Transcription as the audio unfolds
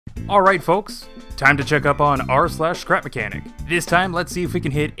Alright folks, time to check up on r/ScrapMechanic. This time, let's see if we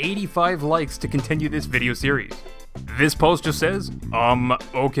can hit 85 likes to continue this video series. This post just says,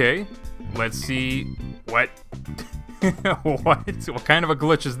 okay. Let's see, what? What kind of a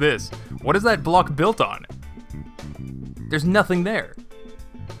glitch is this? What is that block built on? There's nothing there.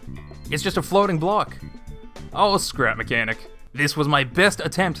 It's just a floating block. Oh, ScrapMechanic. This was my best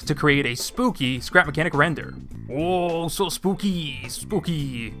attempt to create a spooky ScrapMechanic render. Oh, so spooky,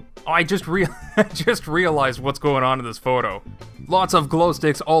 spooky. Oh, I just realized what's going on in this photo. Lots of glow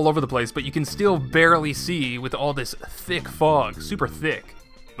sticks all over the place, but you can still barely see with all this thick fog, super thick.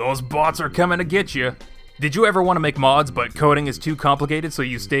 Those bots are coming to get you. Did you ever want to make mods, but coding is too complicated, so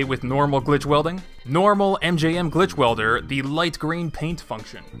you stay with normal glitch welding? Normal MJM glitch welder, the light green paint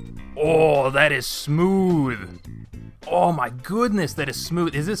function. Oh, that is smooth. Oh my goodness, that is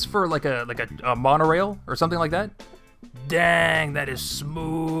smooth. Is this for like a monorail or something like that? Dang, that is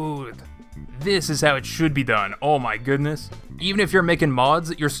smooth. This is how it should be done. Oh my goodness. Even if you're making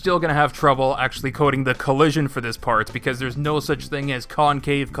mods, you're still gonna have trouble actually coding the collision for this part because there's no such thing as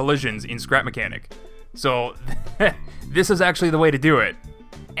concave collisions in ScrapMechanic. So, this is actually the way to do it.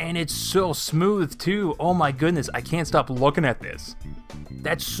 And it's so smooth too. Oh my goodness, I can't stop looking at this.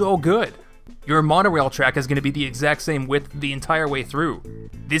 That's so good. Your monorail track is going to be the exact same width the entire way through.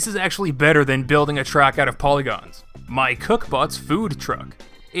 This is actually better than building a track out of polygons. My Cookbot's food truck.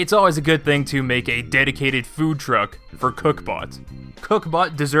 It's always a good thing to make a dedicated food truck for Cookbot.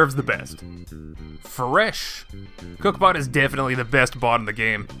 Cookbot deserves the best. Fresh. Cookbot is definitely the best bot in the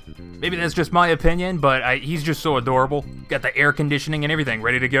game. Maybe that's just my opinion, but he's just so adorable. Got the air conditioning and everything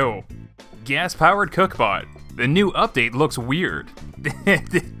ready to go. Gas-powered Cookbot. The new update looks weird.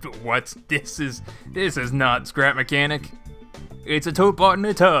 What? This is not ScrapMechanic. It's a tote bot in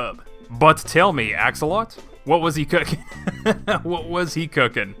a tub. But tell me, Axolot, what was he cooking? What was he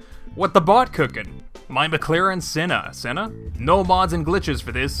cooking? What the bot cooking? My McLaren Senna. Senna? No mods and glitches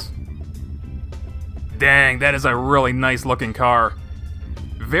for this. Dang, that is a really nice looking car.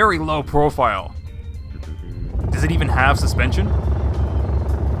 Very low profile. Does it even have suspension?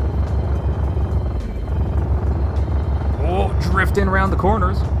 Oh, drifting around the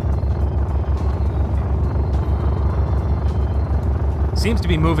corners. Seems to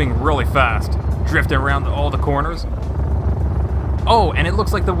be moving really fast, drifting around all the corners. Oh, and it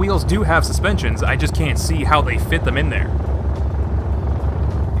looks like the wheels do have suspensions, I just can't see how they fit them in there.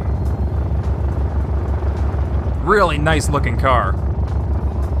 Really nice looking car.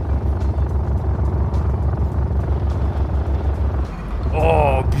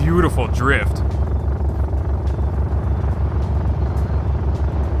 Oh, beautiful drift.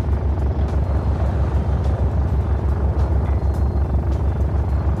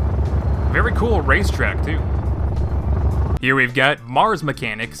 Very cool racetrack, too. Here we've got Mars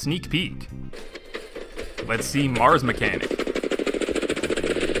Mechanic sneak peek. Let's see Mars Mechanic.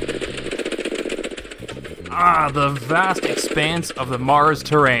 Ah, the vast expanse of the Mars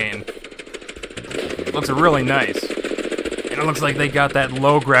terrain. Looks really nice. And it looks like they got that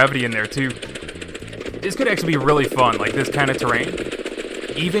low gravity in there, too. This could actually be really fun, like this kind of terrain.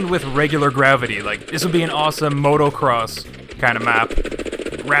 Even with regular gravity, like this would be an awesome motocross kind of map.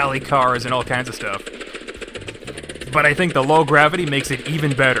 Rally cars and all kinds of stuff. But I think the low gravity makes it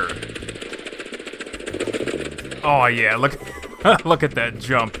even better. Oh yeah, look look at that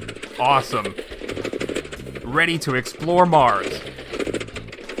jump. Awesome. Ready to explore Mars.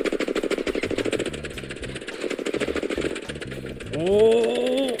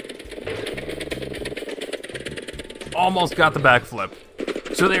 Oh! Almost got the backflip.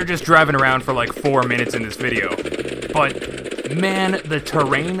 So they're just driving around for like 4 minutes in this video. But man, the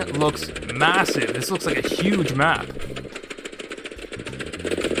terrain looks massive. This looks like a huge map.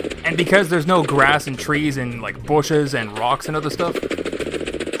 And because there's no grass and trees and like bushes and rocks and other stuff,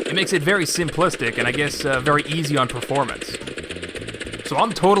 it makes it very simplistic and I guess very easy on performance. So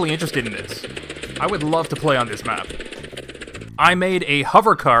I'm totally interested in this. I would love to play on this map. I made a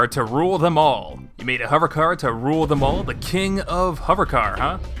hover car to rule them all. You made a hover car to rule them all? The king of hover car,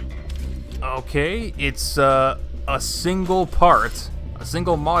 huh? Okay, it's a single part, a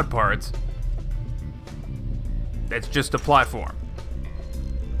single mod part, that's just a platform.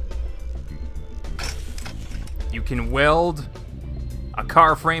 You can weld a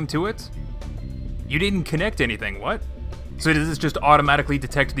car frame to it. You didn't connect anything, what? So does this just automatically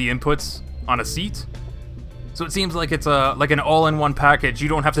detect the inputs on a seat? So it seems like it's like an all-in-one package. You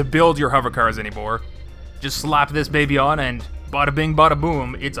don't have to build your hover cars anymore. Just slap this baby on and bada bing bada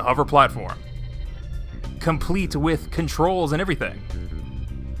boom, it's a hover platform. Complete with controls and everything.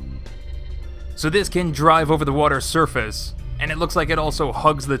 So this can drive over the water's surface And it looks like it also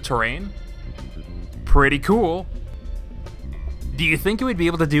hugs the terrain. Pretty cool. Do you think it would be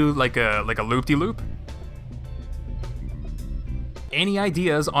able to do like a loop-de-loop? Any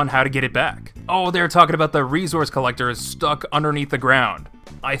ideas on how to get it back? Oh, they're talking about the resource collector is stuck underneath the ground.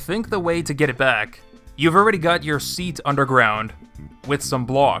 I think the way to get it back, you've already got your seat underground with some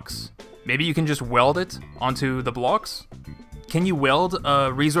blocks. Maybe you can just weld it onto the blocks? Can you weld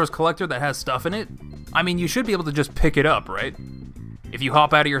a resource collector that has stuff in it? I mean, you should be able to just pick it up, right? If you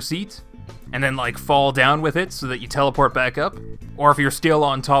hop out of your seat and then like fall down with it so that you teleport back up, or if you're still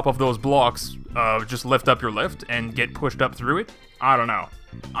on top of those blocks, just lift up your lift and get pushed up through it. I don't know.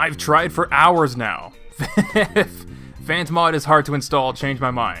 I've tried for hours now. If Phantmod is hard to install, change my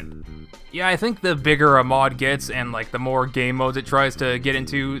mind. Yeah, I think the bigger a mod gets and like the more game modes it tries to get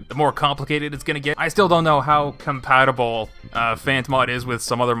into, the more complicated it's gonna get. I still don't know how compatible Phantmod is with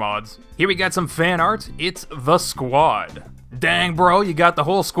some other mods. Here we got some fan art. It's the squad. Dang, bro, you got the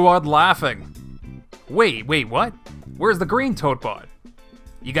whole squad laughing. Wait, what? Where's the green tote pod?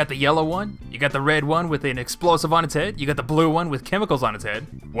 You got the yellow one, you got the red one with an explosive on its head, you got the blue one with chemicals on its head.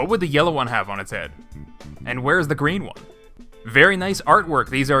 What would the yellow one have on its head? And where's the green one? Very nice artwork,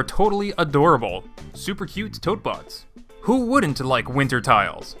 these are totally adorable. Super cute tote bots. Who wouldn't like winter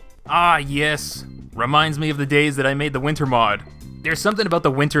tiles? Ah yes, reminds me of the days that I made the winter mod. There's something about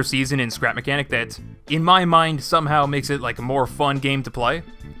the winter season in ScrapMechanic that, in my mind, somehow makes it like a more fun game to play.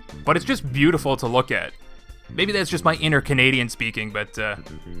 But it's just beautiful to look at. Maybe that's just my inner Canadian speaking, but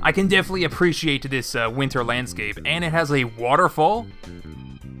I can definitely appreciate this winter landscape. And it has a waterfall?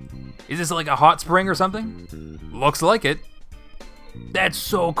 Is this like a hot spring or something? Looks like it. That's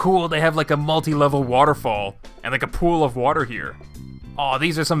so cool, they have like a multi-level waterfall and like a pool of water here. Aw,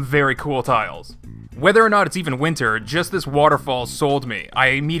 these are some very cool tiles. Whether or not it's even winter, just this waterfall sold me. I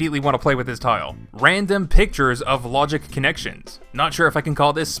immediately want to play with this tile. Random pictures of logic connections. Not sure if I can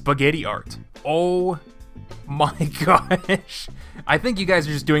call this spaghetti art. Oh my gosh. I think you guys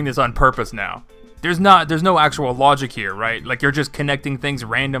are just doing this on purpose now. There's no actual logic here, right? Like you're just connecting things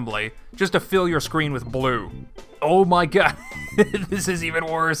randomly just to fill your screen with blue. Oh my god, this is even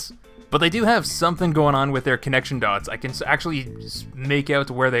worse. But they do have something going on with their connection dots. I can actually make out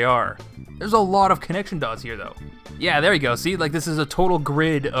where they are. There's a lot of connection dots here though. Yeah, there you go, see? Like this is a total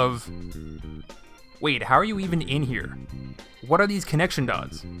grid of... Wait, how are you even in here? What are these connection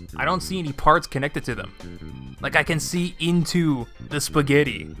dots? I don't see any parts connected to them. Like I can see into the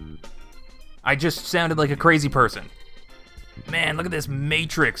spaghetti. I just sounded like a crazy person. Man, look at this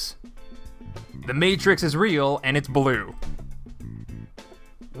matrix. The matrix is real and it's blue.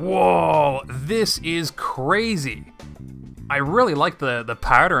 Whoa, this is crazy. I really like the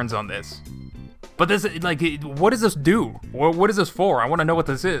patterns on this. But this, like, what does this do? What is this for? I want to know what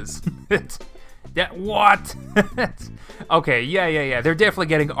this is. What? Okay, yeah. They're definitely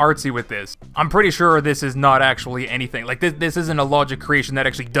getting artsy with this. I'm pretty sure this is not actually anything. Like, this isn't a logic creation that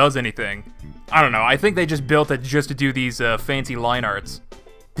actually does anything. I don't know. I think they just built it just to do these fancy line arts.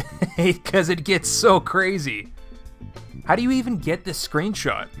 Because it gets so crazy. How do you even get this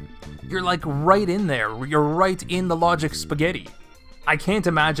screenshot? You're like right in there. You're right in the logic spaghetti. I can't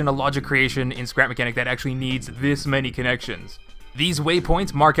imagine a logic creation in ScrapMechanic that actually needs this many connections. These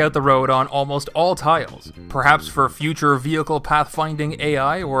waypoints mark out the road on almost all tiles, perhaps for future vehicle pathfinding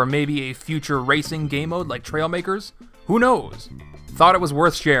AI or maybe a future racing game mode like Trailmakers? Who knows? Thought it was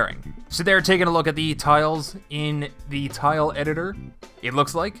worth sharing. So they're taking a look at the tiles in the tile editor, it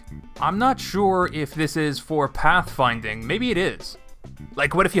looks like. I'm not sure if this is for pathfinding, maybe it is.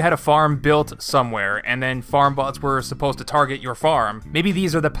 Like, what if you had a farm built somewhere, and then farm bots were supposed to target your farm? Maybe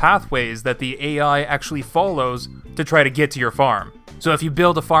these are the pathways that the AI actually follows to try to get to your farm. So if you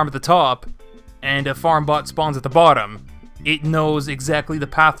build a farm at the top, and a farm bot spawns at the bottom, it knows exactly the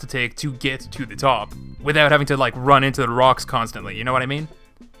path to take to get to the top, without having to, like, run into the rocks constantly, you know what I mean?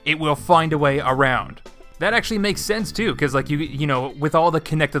 It will find a way around. That actually makes sense too, because, like, you know, with all the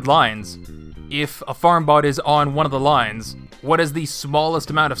connected lines, if a farm bot is on one of the lines, what is the smallest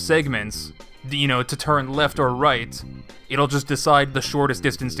amount of segments, you know, to turn left or right? It'll just decide the shortest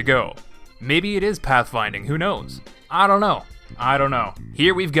distance to go. Maybe it is pathfinding, who knows? I don't know.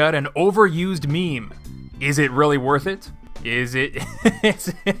 Here we've got an overused meme. Is it really worth it? Is it?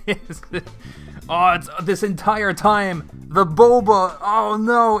 Oh, it's this entire time, the BOBA, oh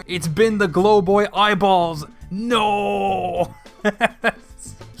no, it's been the Glowboy eyeballs, no!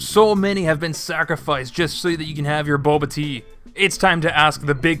 So many have been sacrificed just so that you can have your boba tea. It's time to ask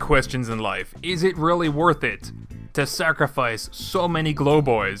the big questions in life. Is it really worth it to sacrifice so many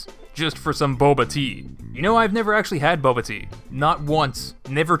Glowboys just for some boba tea? You know, I've never actually had boba tea. Not once.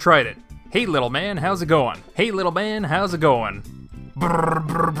 Never tried it. Hey little man, how's it going? Hey little man, how's it going? Brr,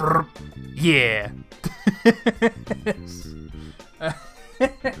 brr, brr. Yeah.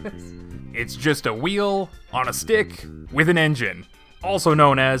 It's just a wheel on a stick with an engine. Also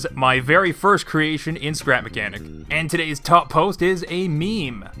known as my very first creation in ScrapMechanic. And today's top post is a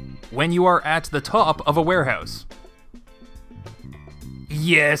meme. When you are at the top of a warehouse.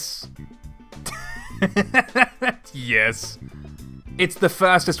 Yes. Yes. It's the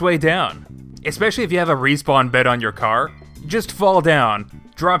fastest way down. Especially if you have a respawn bed on your car. Just fall down,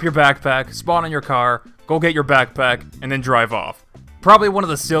 drop your backpack, spawn on your car, go get your backpack, and then drive off. Probably one of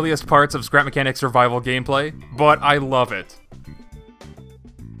the silliest parts of ScrapMechanic survival gameplay, but I love it.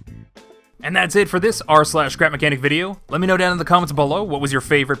 And that's it for this r/ScrapMechanic video. Let me know down in the comments below what was your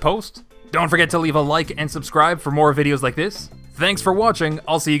favorite post. Don't forget to leave a like and subscribe for more videos like this. Thanks for watching,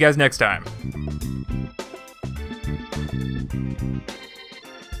 I'll see you guys next time.